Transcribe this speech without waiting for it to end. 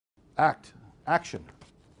Action.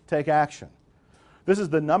 Take action. This is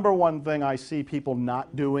the number one thing I see people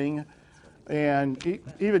not doing. And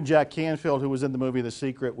even Jack Canfield, who was in the movie The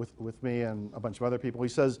Secret with me and a bunch of other people, he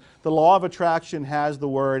says the law of attraction has the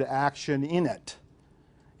word action in it.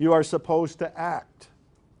 You are supposed to act.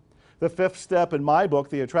 The fifth step in my book,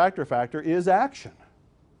 The Attractor Factor, is action.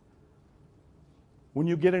 When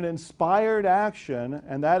you get an inspired action,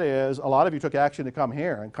 and that is, a lot of you took action to come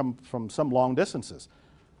here and come from some long distances.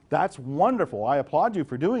 That's wonderful. I applaud you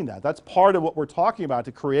for doing that. That's part of what we're talking about,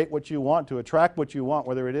 to create what you want, to attract what you want,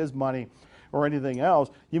 whether it is money or anything else.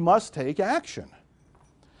 You must take action.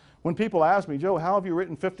 When people ask me, Joe, how have you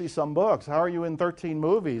written 50-some books? How are you in 13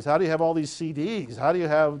 movies? How do you have all these CDs? How do you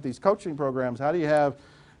have these coaching programs? How do you have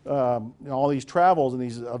all these travels and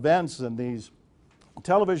these events and these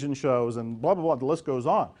television shows and blah, blah, blah, the list goes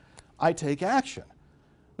on. I take action.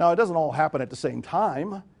 Now, it doesn't all happen at the same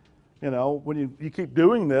time. You know, when you keep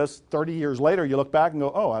doing this, 30 years later, you look back and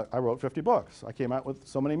go, oh, I wrote 50 books. I came out with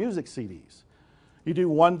so many music CDs. You do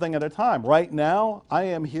one thing at a time. Right now, I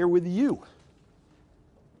am here with you.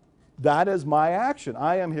 That is my action.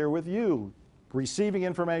 I am here with you, receiving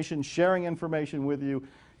information, sharing information with you,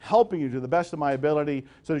 helping you to the best of my ability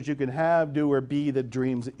so that you can have, do, or be the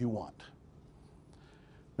dreams that you want.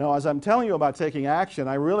 Now, as I'm telling you about taking action,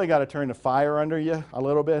 I really got to turn the fire under you a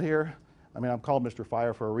little bit here. I mean, I'm called Mr.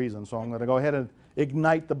 Fire for a reason, so I'm going to go ahead and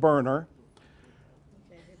ignite the burner.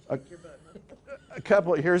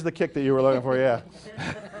 Here's the kick that you were looking for, yeah.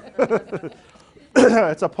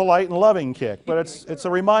 It's a polite and loving kick, but it's a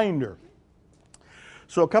reminder.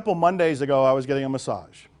 So a couple Mondays ago, I was getting a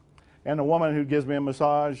massage. And the woman who gives me a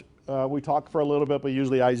massage, we talk for a little bit, but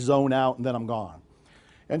usually I zone out and then I'm gone.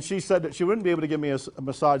 And she said that she wouldn't be able to give me a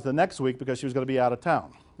massage the next week because she was going to be out of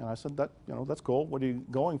town. And I said, that's cool. What are you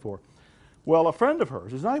going for? Well, a friend of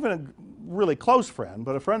hers, who's not even a really close friend,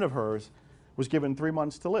 but a friend of hers, was given 3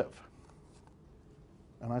 months to live.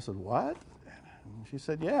 And I said, what? And she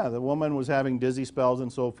said, yeah, the woman was having dizzy spells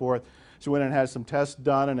and so forth. She went and had some tests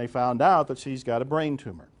done, and they found out that she's got a brain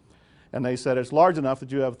tumor. And they said, it's large enough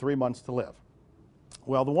that you have 3 months to live.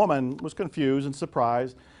 Well, the woman was confused and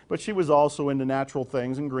surprised, but she was also into natural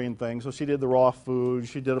things and green things, so she did the raw food.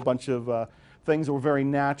 She did a bunch of things that were very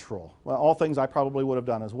natural, well, all things I probably would have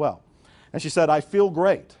done as well. And she said, I feel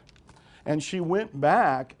great. And she went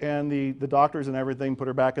back, and the doctors and everything put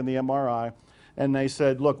her back in the MRI, and they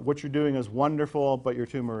said, look, what you're doing is wonderful, but your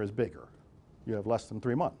tumor is bigger. You have less than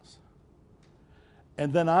 3 months.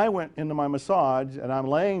 And then I went into my massage, and I'm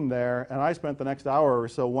laying there, and I spent the next hour or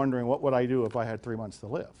so wondering, what would I do if I had 3 months to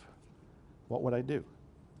live? What would I do?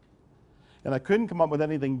 And I couldn't come up with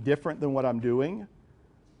anything different than what I'm doing.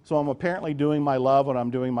 So I'm apparently doing my love and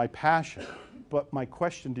I'm doing my passion. But my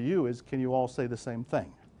question to you is, can you all say the same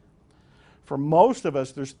thing? For most of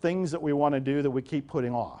us, there's things that we want to do that we keep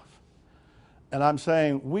putting off. And I'm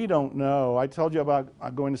saying, we don't know. I told you about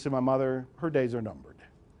going to see my mother. Her days are numbered.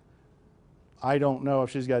 I don't know if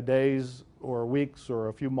she's got days or weeks or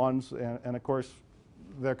a few months. And of course,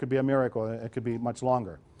 there could be a miracle. It could be much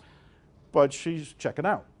longer. But she's checking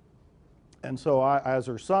out. And so as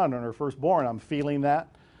her son and her firstborn, I'm feeling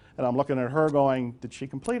that. And I'm looking at her going, did she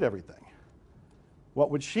complete everything? What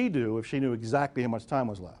would she do if she knew exactly how much time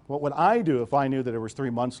was left? What would I do if I knew that there was 3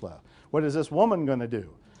 months left? What is this woman going to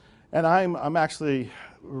do? And I'm actually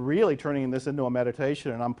really turning this into a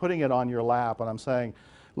meditation, and I'm putting it on your lap, and I'm saying,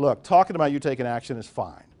 look, talking about you taking action is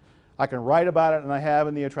fine. I can write about it, and I have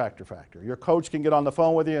in the Attractor Factor. Your coach can get on the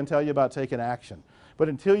phone with you and tell you about taking action. But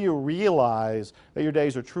until you realize that your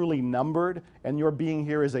days are truly numbered and your being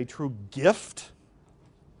here is a true gift,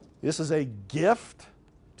 this is a gift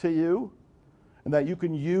to you, and that you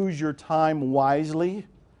can use your time wisely,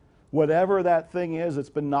 whatever that thing is that's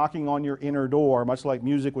been knocking on your inner door, much like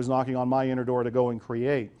music was knocking on my inner door to go and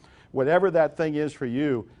create, whatever that thing is for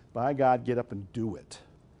you, by God, get up and do it.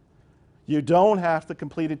 You don't have to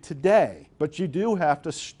complete it today, but you do have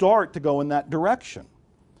to start to go in that direction.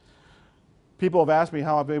 People have asked me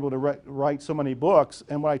how I've been able to write so many books,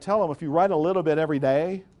 and what I tell them, if you write a little bit every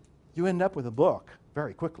day, you end up with a book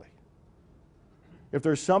very quickly. If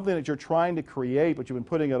there's something that you're trying to create, but you've been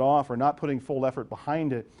putting it off or not putting full effort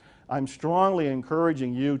behind it, I'm strongly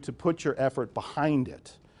encouraging you to put your effort behind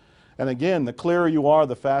it. And again, the clearer you are,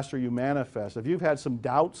 the faster you manifest. If you've had some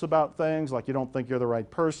doubts about things, like you don't think you're the right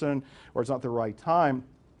person or it's not the right time,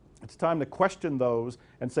 it's time to question those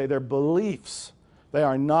and say they're beliefs. They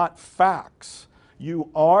are not facts. You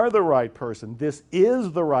are the right person. This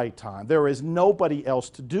is the right time. There is nobody else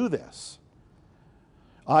to do this.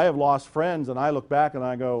 I have lost friends, and I look back and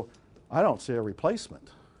I go, I don't see a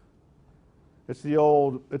replacement. It's the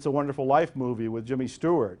old It's a Wonderful Life movie with Jimmy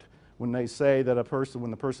Stewart, when they say that when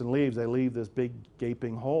the person leaves, they leave this big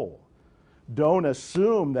gaping hole. Don't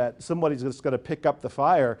assume that somebody's just going to pick up the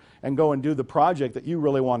fire and go and do the project that you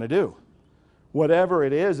really want to do. Whatever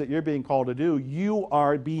it is that you're being called to do, you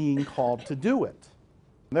are being called to do it.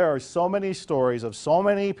 There are so many stories of so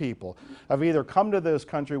many people have either come to this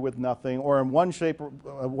country with nothing, or in one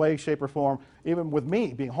way, shape, or form, even with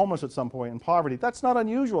me being homeless at some point in poverty. That's not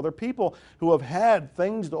unusual. There are people who have had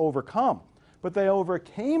things to overcome, but they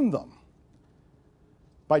overcame them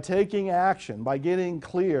by taking action, by getting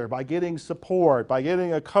clear, by getting support, by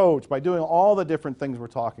getting a coach, by doing all the different things we're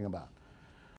talking about.